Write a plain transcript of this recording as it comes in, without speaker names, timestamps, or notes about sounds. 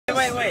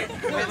Wait,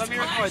 let me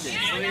record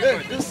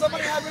this. Does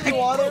somebody have any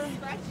water?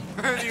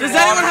 Does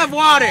anyone have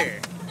water?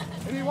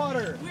 Any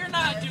water? We're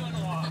not doing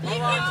water. Keep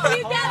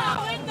that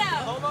out the window.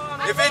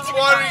 If it's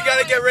water, you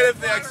gotta get rid of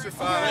the extra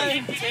 5.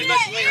 Eat it!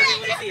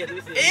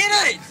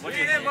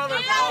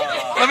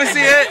 Let me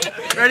see it.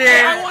 Ready?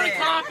 I want a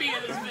copy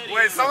of this video.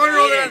 Wait, someone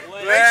rolled it.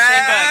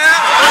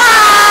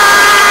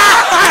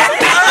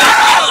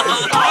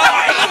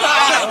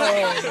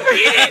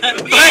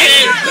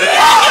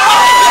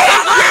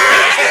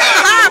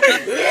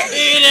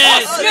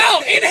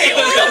 Smell! Inhale!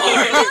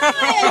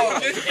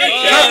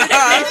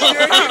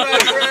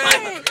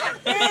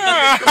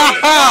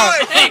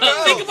 Hey,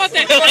 think about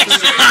that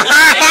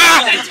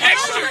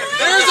texture.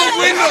 There's a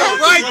window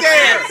right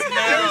there.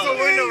 There's a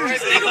window right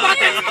there.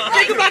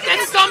 Think about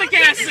that stomach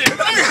acid.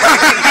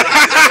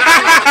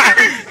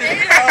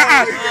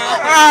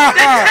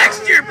 That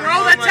texture,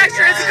 bro. That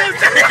texture as it goes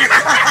down.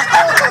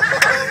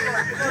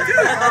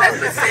 That's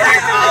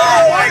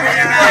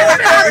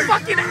the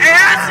fucking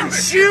ass and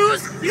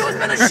shoes. You always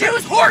been the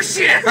shoes? Horse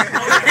shit.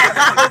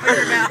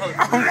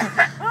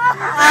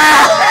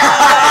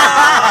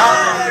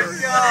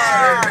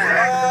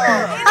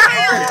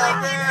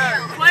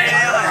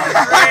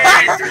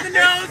 Through the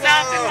nose,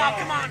 out the mouth.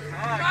 Come on.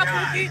 I'm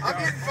getting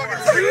fucking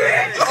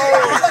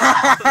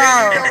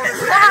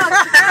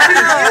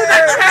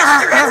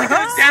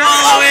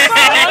Swallow it.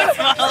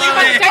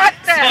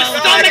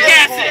 Stomach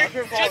acid.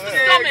 Just the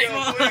stomach.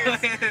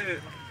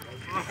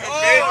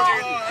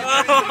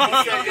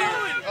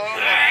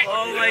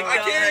 Oh my god. I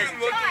can't even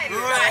look at you.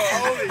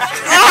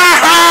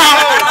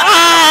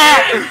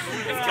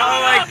 Oh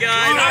my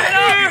god.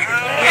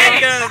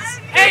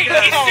 Hey,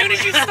 as soon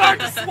as you start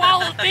to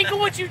swallow, think of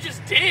what you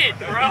just did,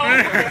 bro.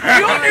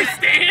 You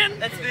understand?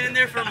 That's been in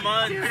there for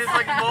months. It's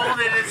like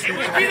molded. It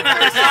would be the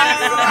first time.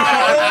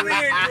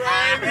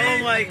 Oh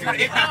my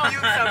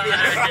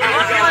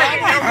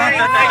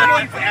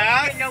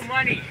god. No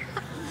money.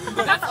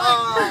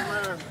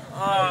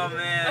 Oh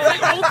man. It's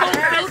like old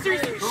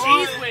filters and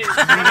cheese whiz.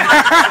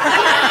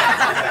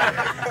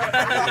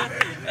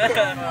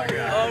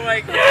 Oh my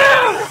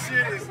god.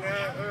 Shit is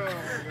that.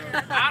 I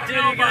don't Dude,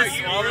 know you about gonna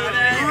you. swallow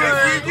that?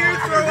 Did you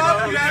throw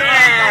up?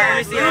 Yeah, let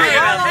me see.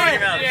 Open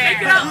your mouth.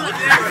 Take it out.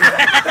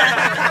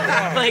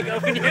 Like,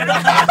 open your mouth.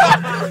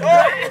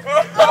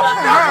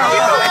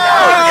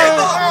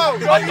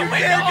 Don't you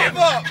can't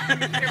give up.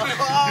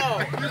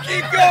 You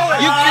keep going.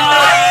 You can.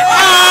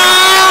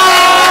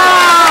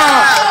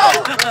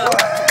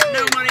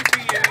 No money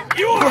for you.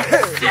 You are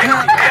sick.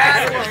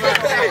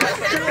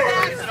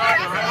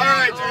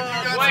 Alright, dude,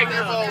 you got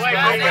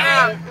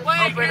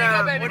Wait,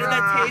 What did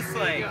that taste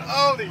like?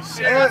 Holy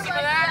shit.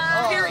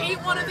 Here, eat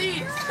one of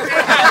these.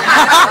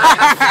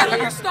 Sit on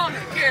your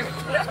stomach. Here.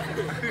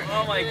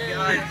 Oh my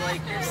god,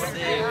 like you're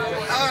sick.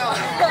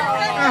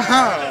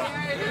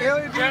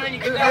 Jeremy,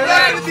 you can I'm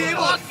not gonna be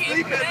able to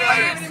sleep at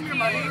night. I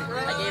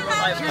gave her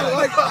my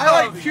phone.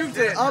 I puked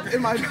it up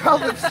in my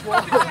mouth and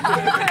swallowed it.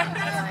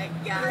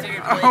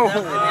 Oh.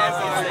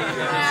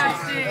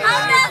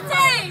 How's that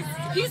taste?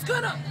 He's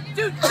gonna,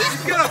 dude.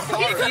 He's gonna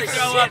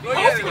Throw up, you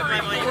gotta get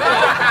my money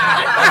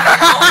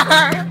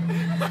back.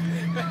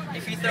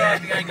 If you throw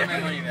up, you gotta get my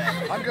money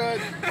back. I'm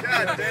good.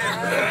 God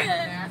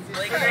damn.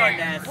 Like, you're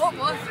nasty. What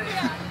was it?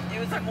 It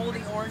was a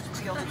moldy orange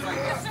peel that's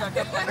like stuck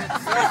up under the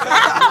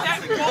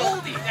That's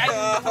moldy.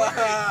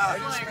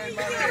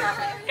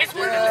 It's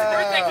one of those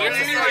words that gets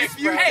me like, If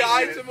you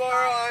die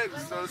tomorrow, I'm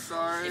so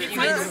sorry. If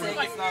you get sick,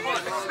 it's not my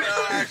fault.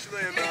 No,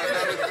 actually, I'm not.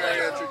 That was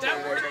very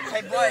entertaining.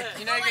 Hey, boy,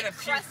 you know you're gonna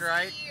puke,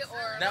 right?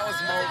 That was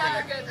moldy.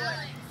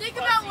 Think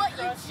about what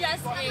you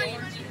just ate.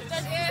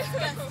 That's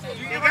disgusting.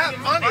 You got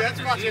money, that's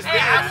fucking hey,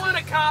 I want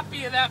a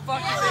copy of that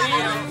fucking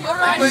video.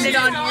 Put it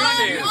on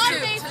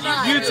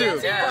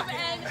YouTube. Yeah.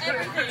 And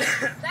everything.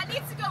 That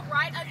needs to go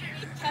right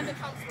underneath Kevin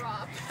Comes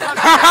Rob.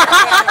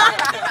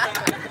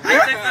 I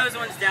took those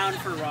ones down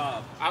for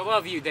Rob. I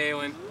love you,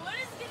 Dalen.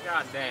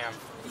 God damn.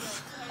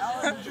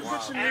 Did you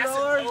put your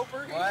 $1?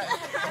 What?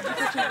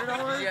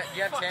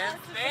 You have 10?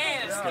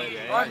 Nasty.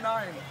 I'm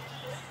 9.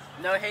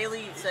 No,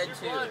 Haley said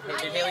 2.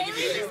 Did Haley give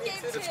you 2?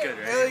 That's good,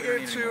 right? Haley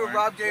gave 2,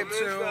 Rob gave 2.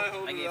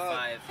 I gave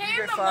 5.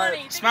 Pay the 5.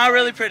 money. Smile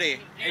really pretty.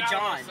 Hey,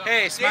 John.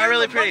 Hey, smile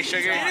really pretty,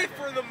 sugar. He did it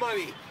for the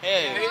money.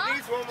 Hey, He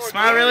needs one more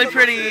smile really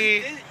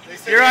pretty.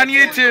 You're on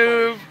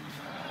YouTube.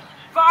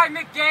 5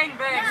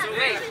 McGangbangs.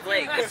 Wait,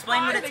 Blake,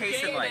 explain what it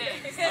tasted like.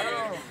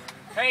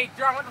 Hey,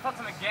 John, what the fuck's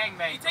in a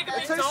gangbang? You take a It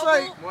tastes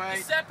McDouble, like-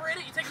 you separate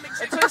it, you take a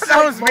McChicken. It tastes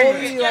That was like moldy,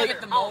 me. like,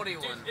 Get the moldy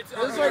one. it's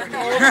like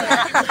moldy.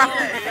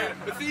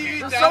 But see, you eat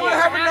Does that someone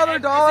one. have another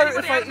dollar Does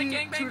if I anybody eat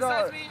have a $2? gangbang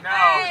besides me? No.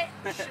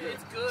 It's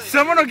good.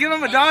 Someone will give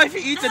him $1 if he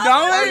eats $1.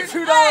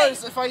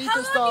 $2 if I eat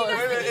this dollar.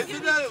 Wait a minute,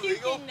 isn't that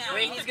illegal?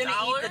 Wait, he's gonna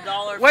eat the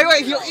dollar.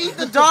 Wait, he'll eat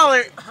the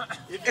 $1.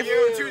 If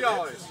you give him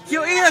 $2.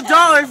 He'll eat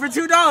 $1 for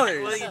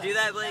 $2. Will you do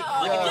that, Blake?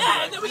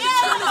 Yeah, and then we can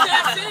turn his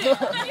ass in.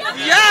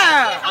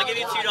 Yeah. I'll give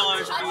you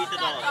 $2 if you eat the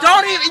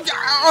Don't even.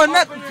 Oh, and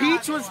that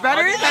peach was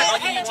better. I'll That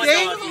give you $1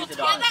 thing. if you eat the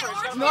dollar.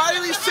 Not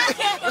at least.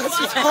 That's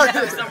just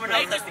harder. Someone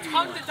Hey, else just has to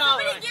tongue the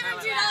dollar. Somebody give him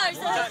 $2.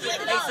 So let's get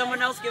the Hey, dollar.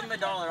 someone else give him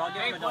 $1. I'll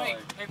give Hey, him $1. Blake.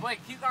 Hey, Blake.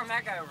 Keep arm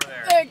that guy over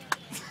there. Thank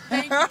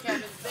you,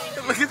 Kevin. Thank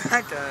you. Look at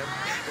that guy.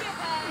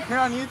 You're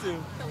on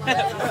YouTube.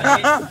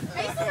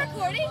 Are you still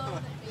recording?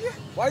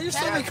 Why are you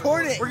still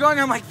recording? We're going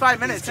in like 5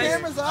 minutes.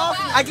 Camera's off.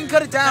 I can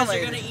cut it down Because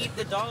you're later. gonna eat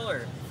the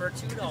dollar for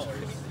 $2.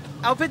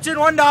 I'll pitch in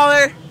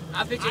 $1.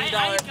 I'll pitch you I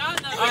 $1. ain't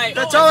got nothing. Alright,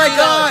 That's all I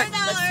got.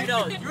 That's $2.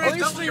 At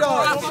least $3.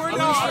 At least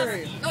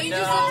 $3. Oh, you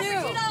just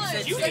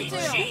said You $2. need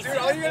 $2. cheese. Dude,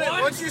 all you're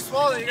gonna, once you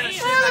swallow it, you're gonna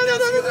shit that down,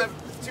 so you're gonna have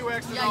 $2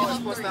 extra dollars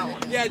plus that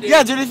one. Yeah, dude.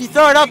 Yeah, dude, if you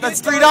throw it up,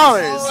 that's $3.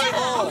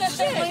 Oh,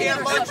 shit.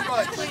 Can't munch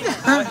much.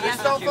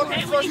 Just don't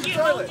fucking flush the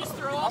toilet. Just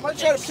throw I'm up. gonna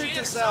try to pick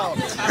this out.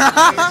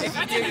 If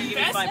you do, you give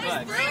me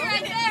 $5.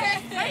 Right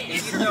there. If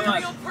you throw up,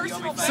 you owe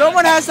me $5.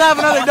 Someone has to have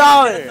another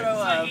dollar. Throw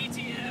up.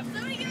 ATM.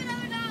 Somebody give me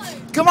another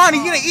 $1. Come on,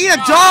 he's gonna eat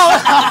 $1.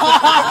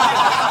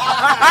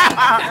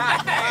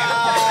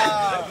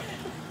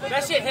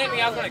 That shit hit me.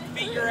 I was gonna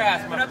beat your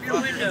ass. Open up your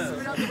window.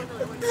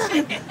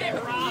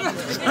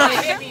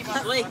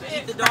 Blake,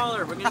 eat the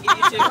 $1. We're gonna give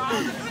you $2.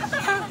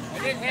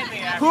 It didn't hit me.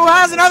 After. Who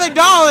has another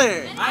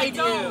 $1? I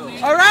do.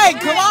 All right,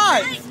 come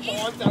on.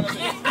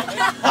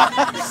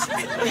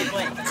 Hey,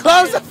 Blake.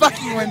 Close the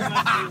fucking window.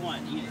 You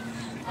want, eat it.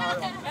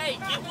 Hey,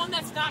 get one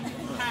that's not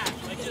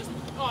packed. Like just.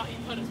 Oh, he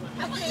put his one.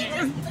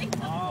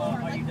 Oh,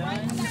 are you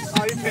done?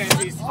 Oh, you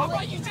panties. How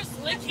about you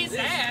just lick his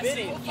ass?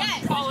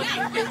 Yes. Call it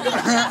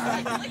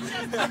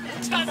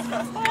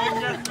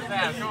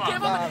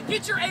Come on.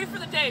 Get your A for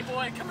the day,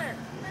 boy. Come here.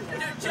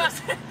 Dude,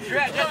 Justin.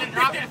 Justin,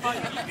 drop it.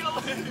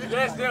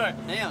 Let's do it.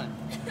 Hang on.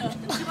 Do you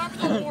remember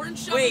the orange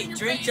shove Wait, in your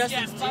drink face?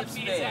 Justin's yes, juice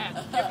beat his today. ass.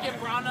 Get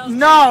Brano's.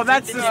 No,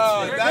 that's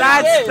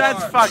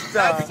fucked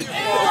up.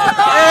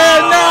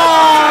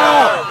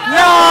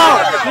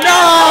 No,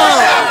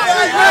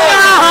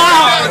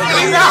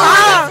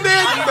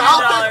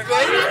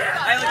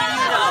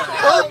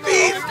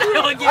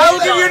 I will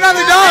give you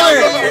another $1.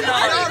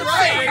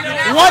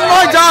 One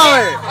more $1.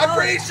 I'm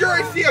pretty sure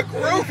I see a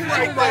growth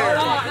right there.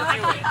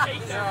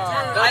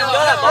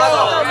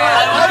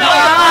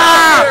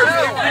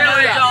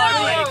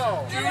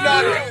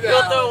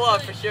 You'll throw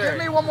up for sure. Give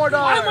me one more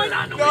Why $1. am I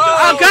not knowing?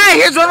 Okay,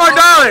 here's one more $1.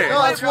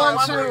 No, that's 1,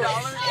 2.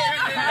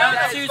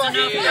 Choose enough.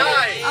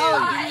 Oh,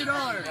 give me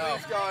 $1.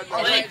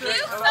 Blake, Thank you.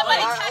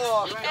 Somebody text me,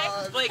 Oh,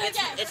 okay? Blake,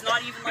 it's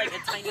not even like a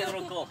tiny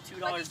little gulp.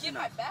 $2 is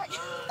enough.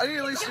 I need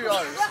at least $3.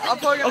 I'm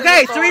probably gonna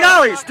Okay, get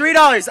 $3.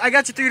 $3. I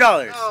got you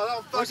 $3.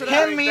 Oh, don't fucking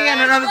Hand me and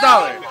another $1.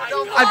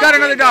 I've got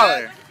another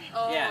 $1.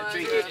 Yeah,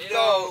 drink it.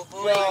 No,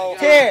 no.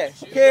 Here.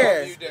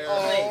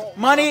 Oh,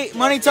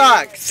 Money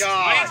talks.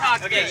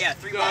 God. Okay, yeah,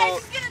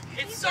 $3.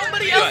 It's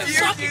somebody else's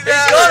fucking Shut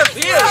up!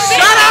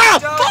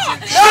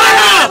 Shut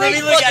up! Let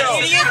me look at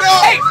it. Idiot.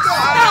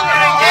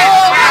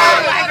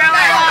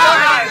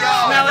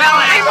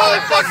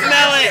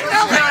 Smell it.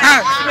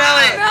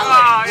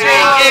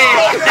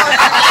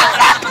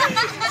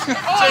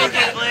 Drink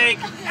it, Blake.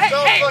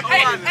 Hey,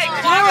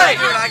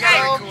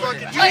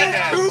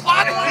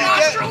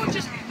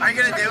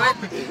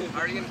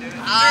 Are you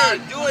gonna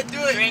do it? Do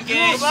it. Drink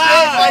it.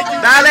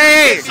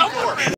 Dale!